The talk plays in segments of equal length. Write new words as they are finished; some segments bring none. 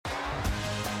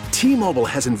T-Mobile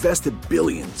has invested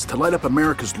billions to light up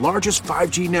America's largest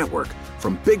 5G network,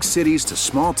 from big cities to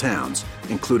small towns,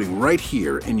 including right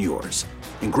here in yours.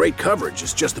 And great coverage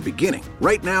is just the beginning.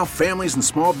 Right now, families and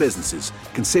small businesses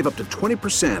can save up to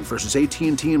 20% versus AT&T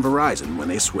and Verizon when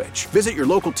they switch. Visit your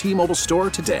local T-Mobile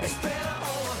store today.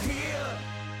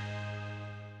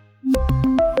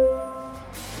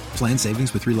 Plan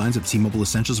savings with 3 lines of T-Mobile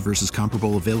Essentials versus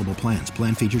comparable available plans.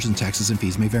 Plan features and taxes and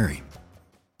fees may vary.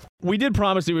 We did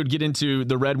promise we would get into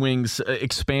the Red Wings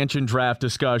expansion draft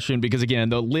discussion because, again,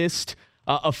 the list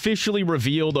officially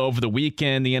revealed over the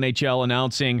weekend, the NHL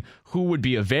announcing who would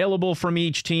be available from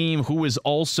each team, who was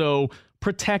also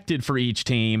protected for each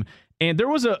team. And there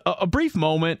was a brief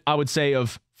moment, I would say,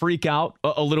 of freak out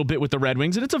a little bit with the Red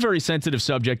Wings. And it's a very sensitive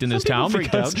subject in this town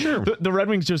because the Red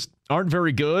Wings just aren't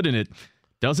very good, and it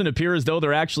doesn't appear as though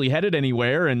they're actually headed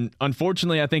anywhere. And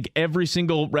unfortunately, I think every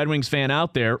single Red Wings fan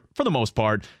out there, for the most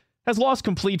part, has lost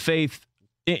complete faith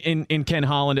in Ken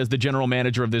Holland as the general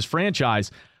manager of this franchise.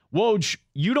 Woj,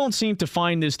 you don't seem to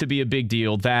find this to be a big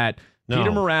deal that Peter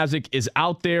Mrazek is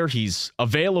out there, he's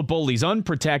available, he's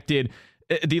unprotected.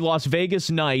 The Las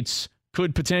Vegas Knights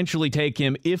could potentially take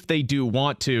him if they do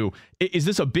want to. Is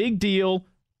this a big deal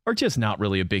or just not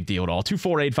really a big deal at all?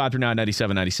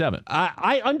 248-539-9797.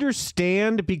 I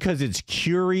understand because it's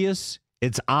curious.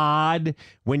 It's odd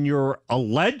when you're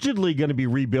allegedly going to be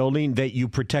rebuilding that you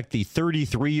protect the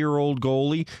 33-year-old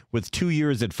goalie with 2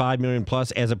 years at $5 million plus,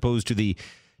 as opposed to the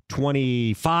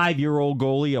 25-year-old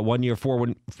goalie at 1 year,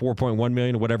 $4.1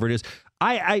 million, or whatever it is.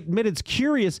 I admit it's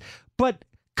curious, but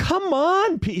come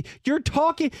on, you're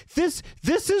talking. This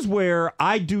is where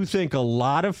I do think a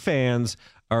lot of fans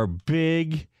are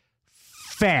big,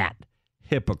 fat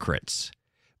hypocrites.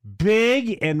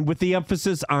 Big, and with the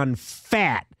emphasis on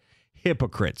fat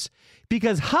hypocrites.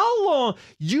 Because how long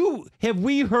have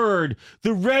we heard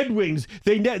the Red Wings?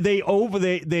 They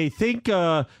think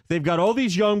they've got all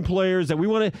these young players that we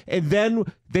want to, and then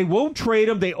they won't trade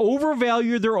them. They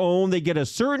overvalue their own. They get a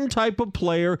certain type of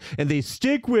player and they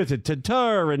stick with it.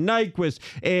 Tatar and Nyquist,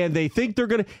 and they think they're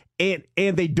gonna,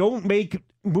 and they don't make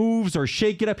moves or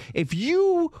shake it up. If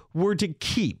you were to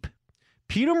keep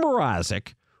Peter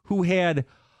Mrazek, who had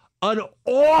an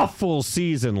awful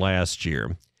season last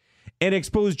year, and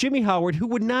expose Jimmy Howard, who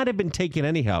would not have been taken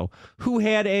anyhow, who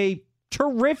had a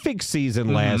terrific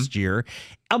season last year,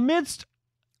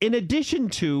 in addition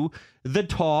to the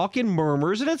talk and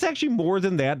murmurs, and it's actually more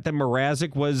than that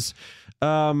Mrazek was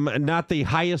not the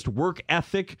highest work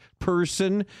ethic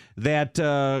person, that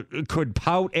could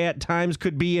pout at times,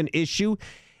 could be an issue.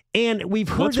 And we've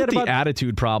heard What's that with about the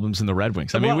attitude problems in the Red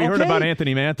Wings. I mean, we heard about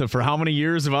Anthony Mantha for how many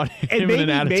years about him and an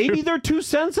attitude. Maybe they're too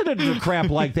sensitive to crap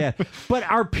like that. But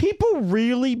are people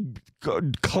really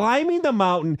climbing the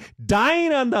mountain,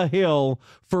 dying on the hill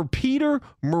for Peter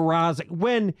Mrazek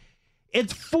when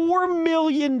it's $4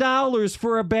 million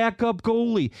for a backup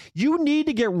goalie? You need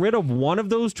to get rid of one of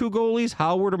those two goalies,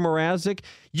 Howard or Mrazek.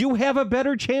 You have a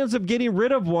better chance of getting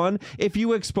rid of one if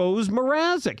you expose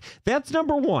Mrazek. That's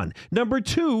number one. Number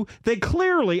two, they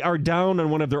clearly are down on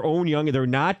one of their own young. They're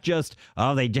not just,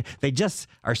 they just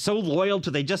are so loyal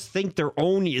to, they just think their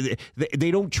own.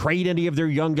 They don't trade any of their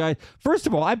young guys. First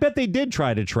of all, I bet they did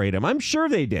try to trade him. I'm sure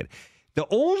they did. The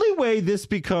only way this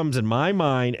becomes, in my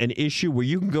mind, an issue where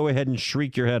you can go ahead and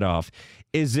shriek your head off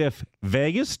is if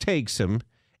Vegas takes him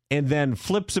and then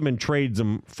flips him and trades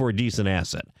him for a decent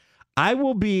asset. I think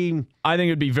it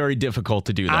would be very difficult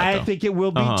to do that. I think it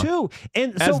will be too.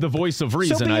 And as the voice of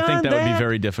reason, I think that would be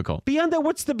very difficult. Beyond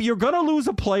that, you're going to lose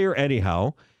a player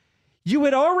anyhow. You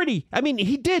had already,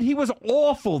 he was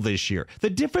awful this year. The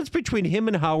difference between him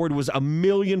and Howard was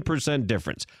 1,000,000%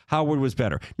 difference. Howard was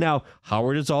better. Now,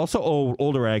 Howard is also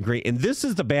older, angry, and this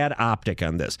is the bad optic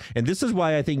on this. And this is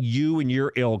why I think you and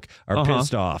your ilk are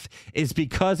pissed off, is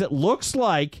because it looks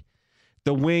like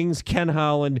the Wings, Ken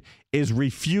Holland, is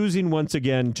refusing once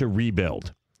again to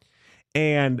rebuild.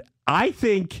 And I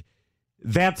think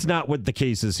that's not what the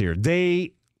case is here.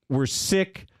 They were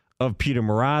sick of Peter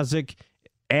Mrazek,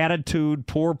 attitude,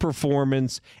 poor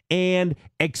performance, and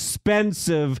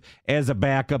expensive as a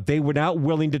backup. They were not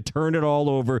willing to turn it all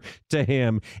over to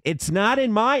him. It's not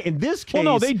in this case. Well,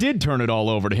 no, they did turn it all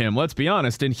over to him, let's be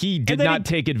honest, and he did not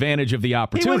take advantage of the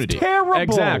opportunity. He was terrible.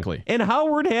 Exactly. And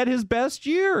Howard had his best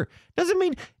year. Doesn't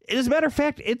mean, as a matter of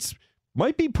fact, it's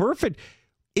might be perfect.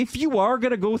 If you are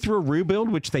going to go through a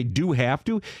rebuild, which they do have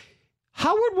to,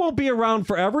 Howard won't be around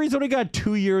forever. He's only got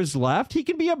 2 years left. He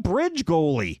can be a bridge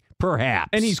goalie, perhaps.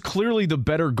 And he's clearly the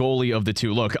better goalie of the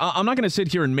two. Look, I'm not going to sit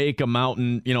here and make a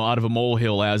mountain, out of a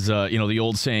molehill, as the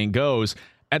old saying goes.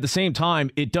 At the same time,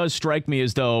 it does strike me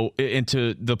as though, and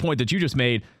to the point that you just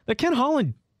made, that Ken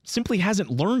Holland simply hasn't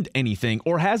learned anything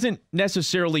or hasn't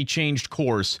necessarily changed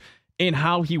course in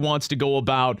how he wants to go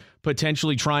about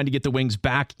potentially trying to get the Wings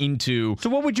back into. So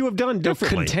what would you have done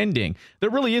differently? Contending.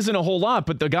 There really isn't a whole lot,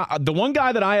 but the one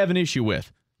guy that I have an issue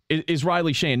with is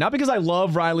Riley Shane. Not because I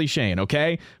love Riley Shane,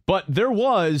 okay? But there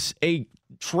was a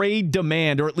trade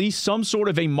demand, or at least some sort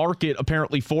of a market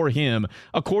apparently for him,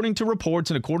 according to reports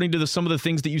and according to some of the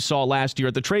things that you saw last year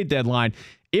at the trade deadline.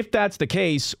 If that's the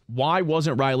case, why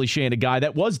wasn't Riley Shane a guy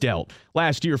that was dealt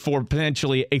last year for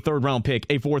potentially a third-round pick,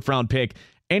 a fourth-round pick,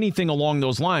 anything along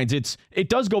those lines? It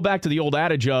does go back to the old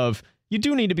adage of you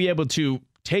do need to be able to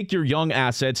take your young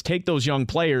assets, take those young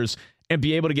players, and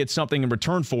be able to get something in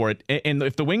return for it. And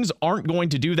if the Wings aren't going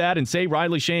to do that, and say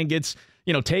Riley Shane gets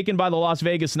taken by the Las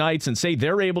Vegas Knights, and say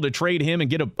they're able to trade him and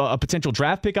get a potential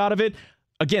draft pick out of it,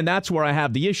 again, that's where I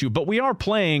have the issue. But we are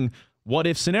playing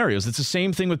what-if scenarios. It's the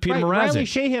same thing with Peter Mrazek. Riley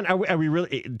Shanahan, are we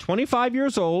really 25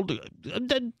 years old,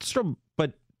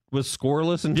 but was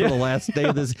scoreless until the last day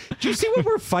of this? Do you see what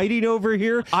we're fighting over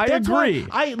here? I agree.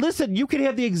 Listen, you could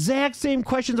have the exact same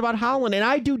questions about Holland, and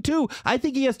I do too. I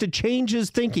think he has to change his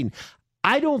thinking.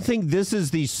 I don't think this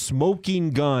is the smoking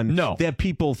gun that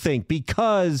people think,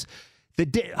 because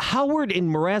Howard and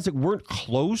Mrazek weren't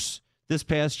close this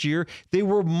past year. They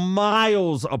were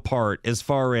miles apart as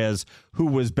far as who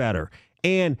was better.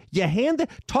 And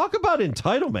talk about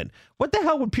entitlement. What the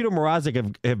hell would Peter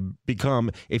Mrazek have become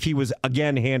if he was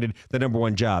again handed the number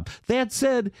one job? That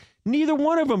said, neither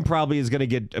one of them probably is going to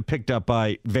get picked up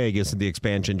by Vegas in the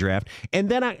expansion draft. And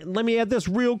then let me add this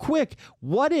real quick.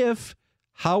 What if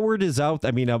Howard is out?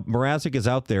 Mrazek is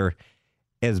out there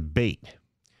as bait.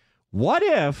 What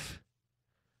if?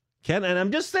 And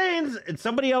I'm just saying,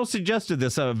 somebody else suggested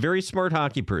this, a very smart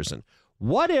hockey person.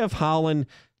 What if Holland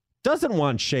doesn't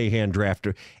want Shanahan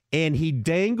drafted, and he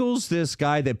dangles this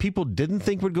guy that people didn't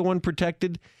think would go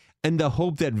unprotected in the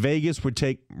hope that Vegas would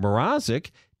take Mrazek,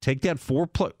 take that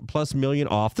 $4+ million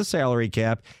off the salary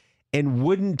cap, and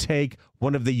wouldn't take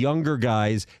one of the younger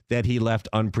guys that he left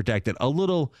unprotected? A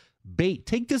little bait.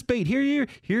 Take this bait.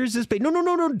 Here's this bait. No.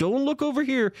 Don't look over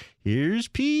here. Here's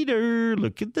Peter.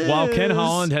 Look at this. While Ken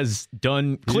Holland has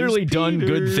clearly done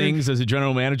good things as a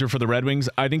general manager for the Red Wings,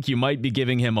 I think you might be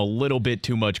giving him a little bit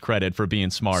too much credit for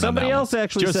being smart. Somebody on that else one.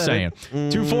 actually Just said saying.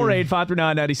 It.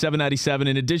 248-539-9797.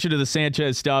 In addition to the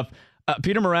Sanchez stuff,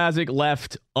 Peter Mrazek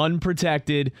left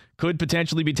unprotected, could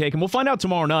potentially be taken. We'll find out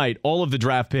tomorrow night all of the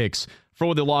draft picks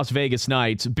for the Las Vegas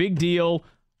Knights. Big deal,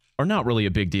 or not really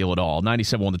a big deal at all.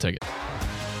 97 The Ticket.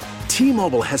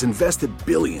 T-Mobile has invested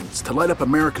billions to light up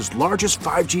America's largest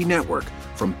 5G network,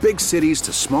 from big cities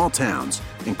to small towns,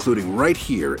 including right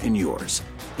here in yours.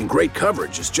 And great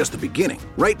coverage is just the beginning.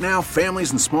 Right now,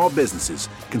 families and small businesses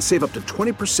can save up to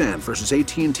 20% versus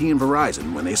AT&T and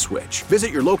Verizon when they switch.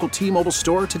 Visit your local T-Mobile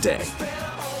store today.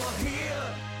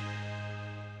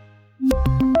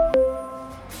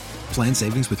 Plan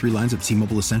savings with 3 lines of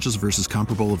T-Mobile Essentials versus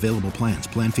comparable available plans.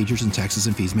 Plan features and taxes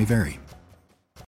and fees may vary.